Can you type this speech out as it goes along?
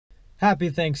Happy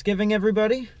Thanksgiving,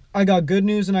 everybody. I got good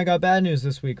news and I got bad news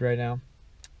this week right now.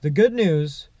 The good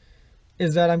news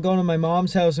is that I'm going to my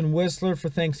mom's house in Whistler for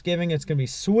Thanksgiving. It's going to be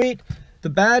sweet.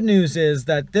 The bad news is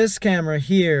that this camera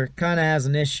here kind of has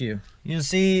an issue. You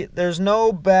see, there's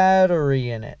no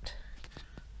battery in it.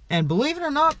 And believe it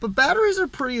or not, but batteries are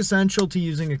pretty essential to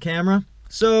using a camera.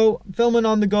 So, I'm filming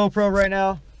on the GoPro right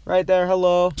now. Right there,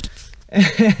 hello.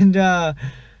 And,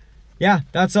 yeah,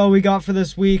 that's all we got for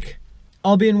this week.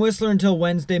 I'll be in Whistler until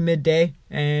Wednesday midday,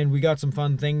 and we got some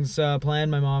fun things planned.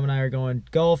 My mom and I are going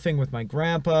golfing with my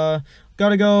grandpa.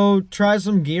 Gotta go try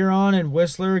some gear on in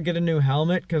Whistler, get a new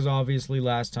helmet, because obviously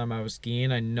last time I was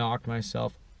skiing, I knocked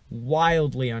myself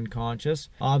wildly unconscious.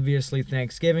 Obviously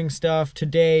Thanksgiving stuff.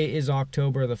 Today is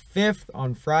October the 5th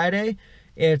on Friday.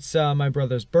 It's my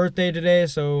brother's birthday today,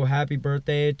 so happy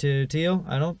birthday to Teal.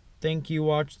 I don't think you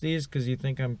watch these because you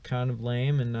think I'm kind of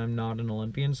lame and I'm not an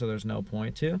Olympian, so there's no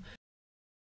point to.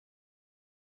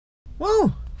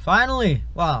 Woo! Finally!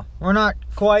 Wow, we're not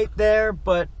quite there,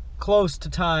 but close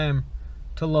to time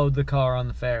to load the car on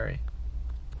the ferry.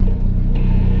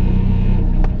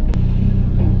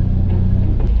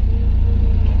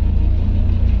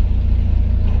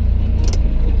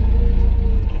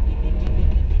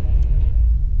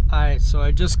 Alright, so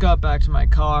I just got back to my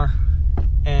car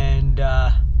and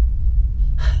I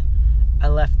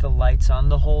left the lights on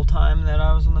the whole time that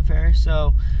I was on the ferry,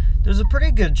 so there's a pretty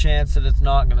good chance that it's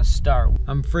not gonna start.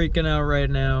 I'm freaking out right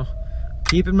now.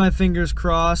 Keeping my fingers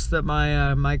crossed that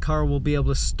my car will be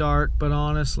able to start, but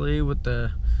honestly, with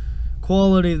the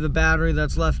quality of the battery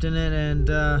that's left in it and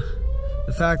the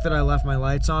fact that I left my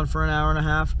lights on for an hour and a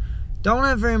half, don't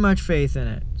have very much faith in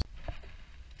it.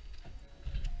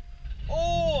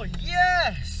 Oh,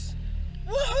 yes!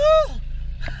 Woohoo!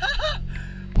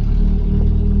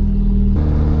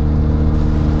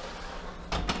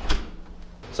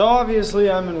 So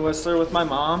obviously I'm in Whistler with my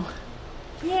mom.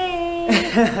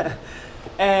 Yay!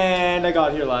 And I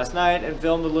got here last night and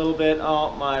filmed a little bit.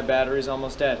 Oh, my battery's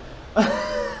almost dead.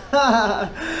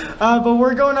 But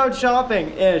we're going out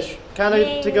shopping-ish. Kind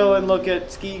of to go and look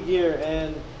at ski gear.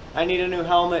 And I need a new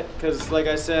helmet because, like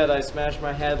I said, I smashed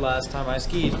my head last time I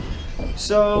skied.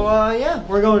 So, yeah,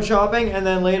 we're going shopping. And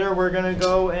then later we're going to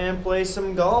go and play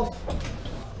some golf.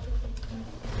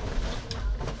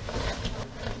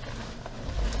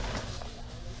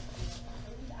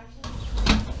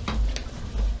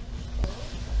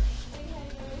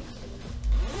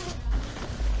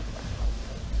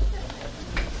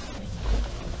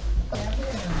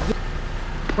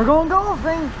 We're going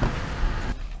golfing!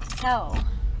 So,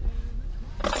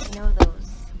 you know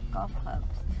those golf clubs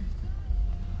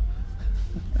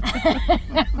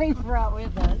we brought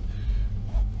with us?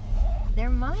 They're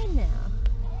mine now.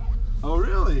 Oh,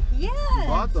 really? Yes. You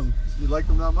bought them. You like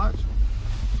them that much?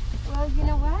 Well, you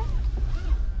know what?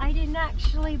 I didn't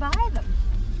actually buy them.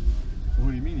 What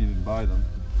do you mean you didn't buy them?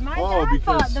 My dad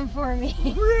bought them for me.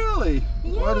 Really?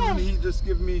 Yes. Why doesn't he just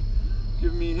give me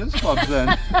his clubs then?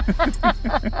 A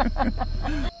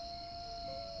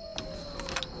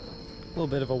little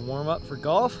bit of a warm-up for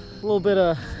golf. A little bit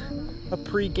of a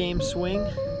pre-game swing.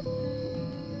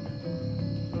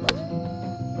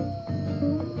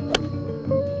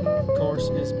 The course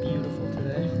is beautiful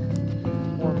today.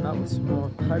 Warming up with some more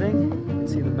putting. You can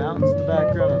see the mountains in the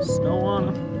background have snow on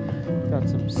them. Got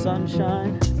some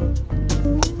sunshine.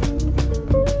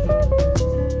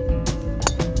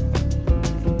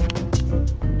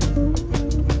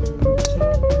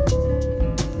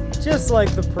 Just like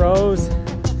the pros.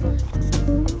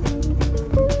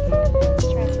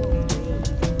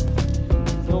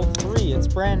 Little 3, it's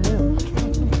brand new.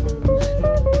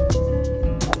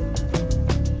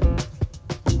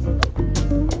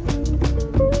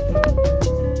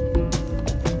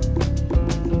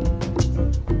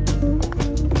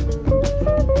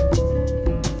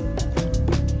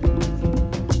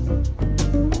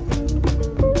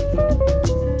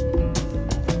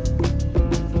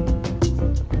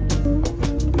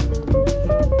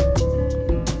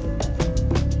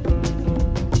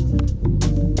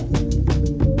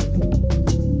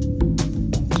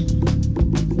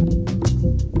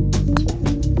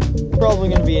 Probably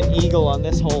going to be an eagle on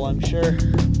this hole, I'm sure.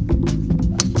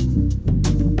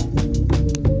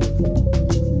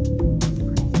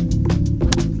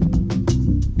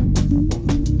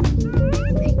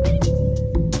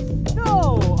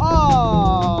 No!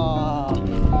 Ah!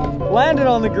 Landed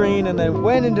on the green and then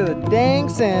went into the dang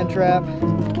sand trap.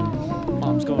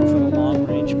 Mom's going for the long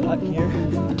range putt here.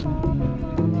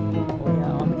 Oh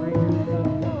yeah, on the green.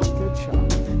 Good shot.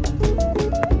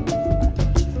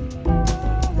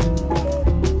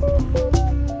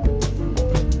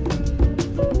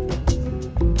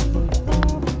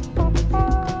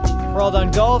 We're all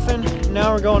done golfing.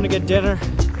 Now we're going to get dinner,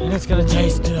 and it's gonna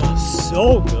taste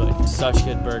so good. Such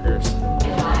good burgers.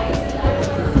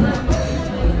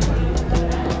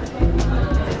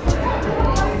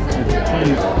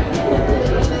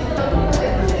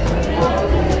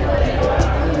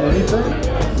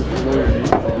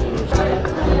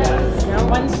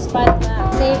 One spot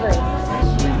left. Savory.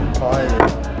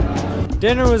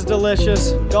 Dinner was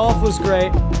delicious. Golf was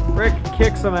great. Rick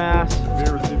kicked some ass.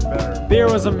 Beer was even better. Beer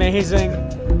was amazing.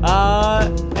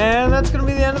 And that's gonna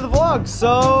be the end of the vlog.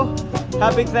 So,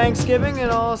 happy Thanksgiving,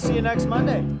 and I'll see you next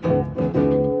Monday.